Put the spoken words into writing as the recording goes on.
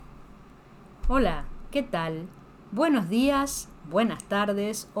Hola, ¿qué tal? Buenos días, buenas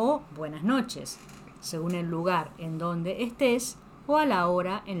tardes o buenas noches, según el lugar en donde estés o a la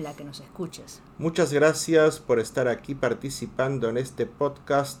hora en la que nos escuches. Muchas gracias por estar aquí participando en este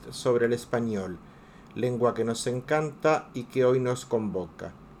podcast sobre el español, lengua que nos encanta y que hoy nos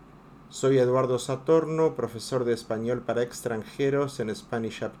convoca. Soy Eduardo Satorno, profesor de español para extranjeros en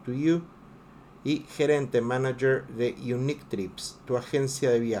Spanish Up to You y gerente manager de Unique Trips, tu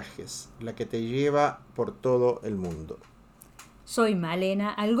agencia de viajes, la que te lleva por todo el mundo. Soy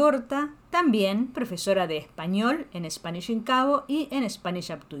Malena Algorta, también profesora de español en Spanish in Cabo y en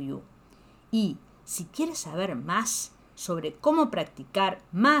Spanish Up to You. Y si quieres saber más sobre cómo practicar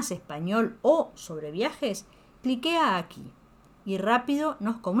más español o sobre viajes, cliquea aquí y rápido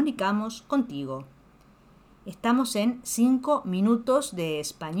nos comunicamos contigo. Estamos en 5 minutos de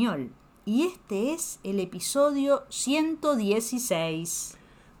español y este es el episodio 116.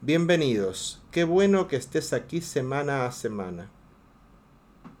 Bienvenidos, qué bueno que estés aquí semana a semana.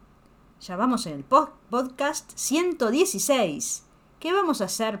 Ya vamos en el podcast 116. ¿Qué vamos a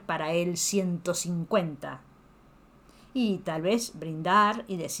hacer para el 150? Y tal vez brindar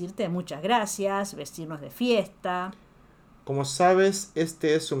y decirte muchas gracias, vestirnos de fiesta. Como sabes,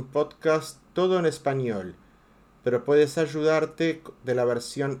 este es un podcast todo en español, pero puedes ayudarte de la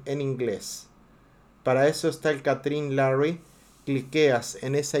versión en inglés. Para eso está el Catherine Larry, cliqueas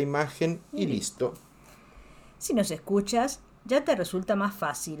en esa imagen y listo. Si nos escuchas, ya te resulta más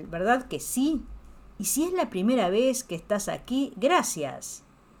fácil, ¿verdad que sí? Y si es la primera vez que estás aquí, gracias.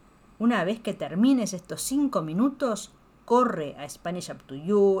 Una vez que termines estos 5 minutos, corre a Spanish Up to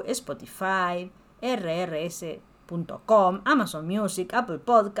You, Spotify, rrs.com, Amazon Music, Apple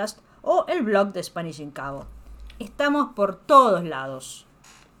Podcast o el blog de Spanish in Cabo. Estamos por todos lados.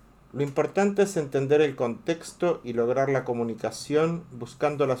 Lo importante es entender el contexto y lograr la comunicación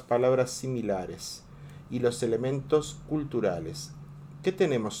buscando las palabras similares y los elementos culturales. ¿Qué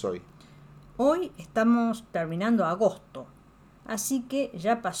tenemos hoy? Hoy estamos terminando agosto, así que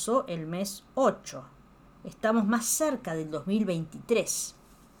ya pasó el mes 8. Estamos más cerca del 2023.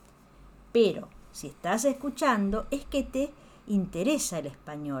 Pero si estás escuchando es que te interesa el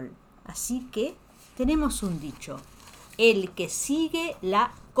español. Así que tenemos un dicho: el que sigue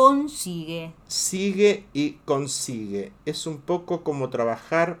la consigue. Sigue y consigue. Es un poco como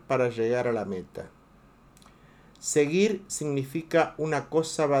trabajar para llegar a la meta. Seguir significa una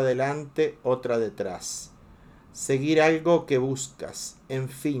cosa va adelante, otra detrás. Seguir algo que buscas. En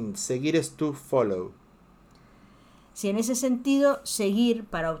fin, seguir es to follow. Si en ese sentido, seguir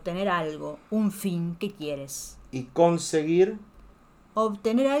para obtener algo, un fin que quieres. Y conseguir,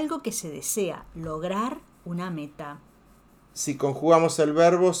 obtener algo que se desea, lograr una meta. si conjugamos el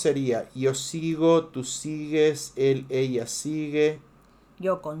verbo sería yo sigo, tú sigues, él, ella sigue.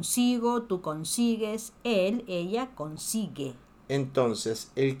 Yo consigo, tú consigues, él, ella consigue.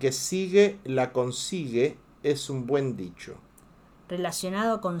 Entonces, el que sigue la consigue es un buen dicho.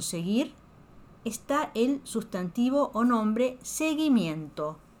 Relacionado con seguir está el sustantivo o nombre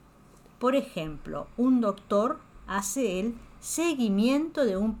seguimiento. Por ejemplo, un doctor hace el seguimiento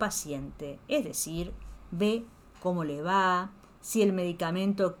de un paciente, es decir, ve cómo le va, si el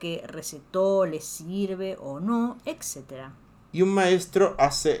medicamento que recetó le sirve o no, etc. Y un maestro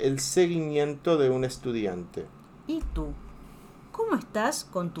hace el seguimiento de un estudiante. ¿Y tú? ¿Cómo estás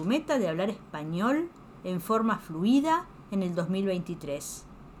con tu meta de hablar español en forma fluida en el 2023?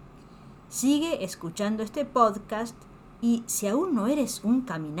 Sigue escuchando este podcast y si aún no eres un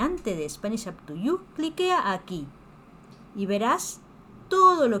caminante de Spanish Up to You, cliquea aquí y verás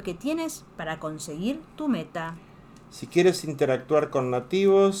todo lo que tienes para conseguir tu meta. Si quieres interactuar con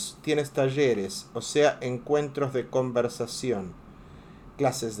nativos, tienes talleres, o sea, encuentros de conversación,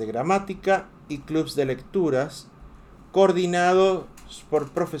 clases de gramática y clubs de lecturas, coordinados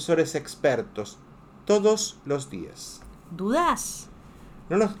por profesores expertos, todos los días. ¿Dudas?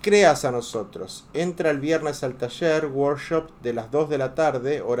 No nos creas a nosotros. Entra el viernes al taller, workshop de las 2 de la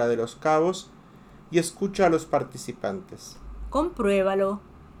tarde, hora de los cabos, y escucha a los participantes. Compruébalo.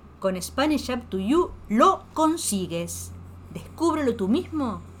 Con Spanish Up to You lo consigues. Descúbrelo tú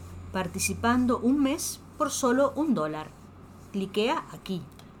mismo participando un mes por solo $1. Cliquea aquí.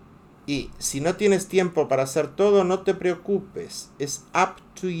 Y si no tienes tiempo para hacer todo, no te preocupes. Es up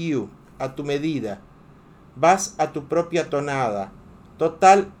to you, a tu medida. Vas a tu propia tonada.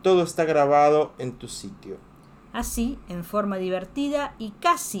 Total, todo está grabado en tu sitio. Así, en forma divertida y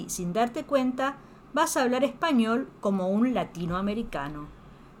casi sin darte cuenta, vas a hablar español como un latinoamericano.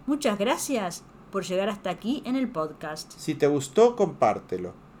 Muchas gracias por llegar hasta aquí en el podcast. Si te gustó,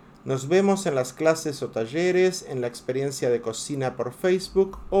 compártelo. Nos vemos en las clases o talleres, en la experiencia de cocina por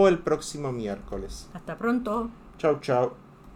Facebook o el próximo miércoles. Hasta pronto. Chau, chau.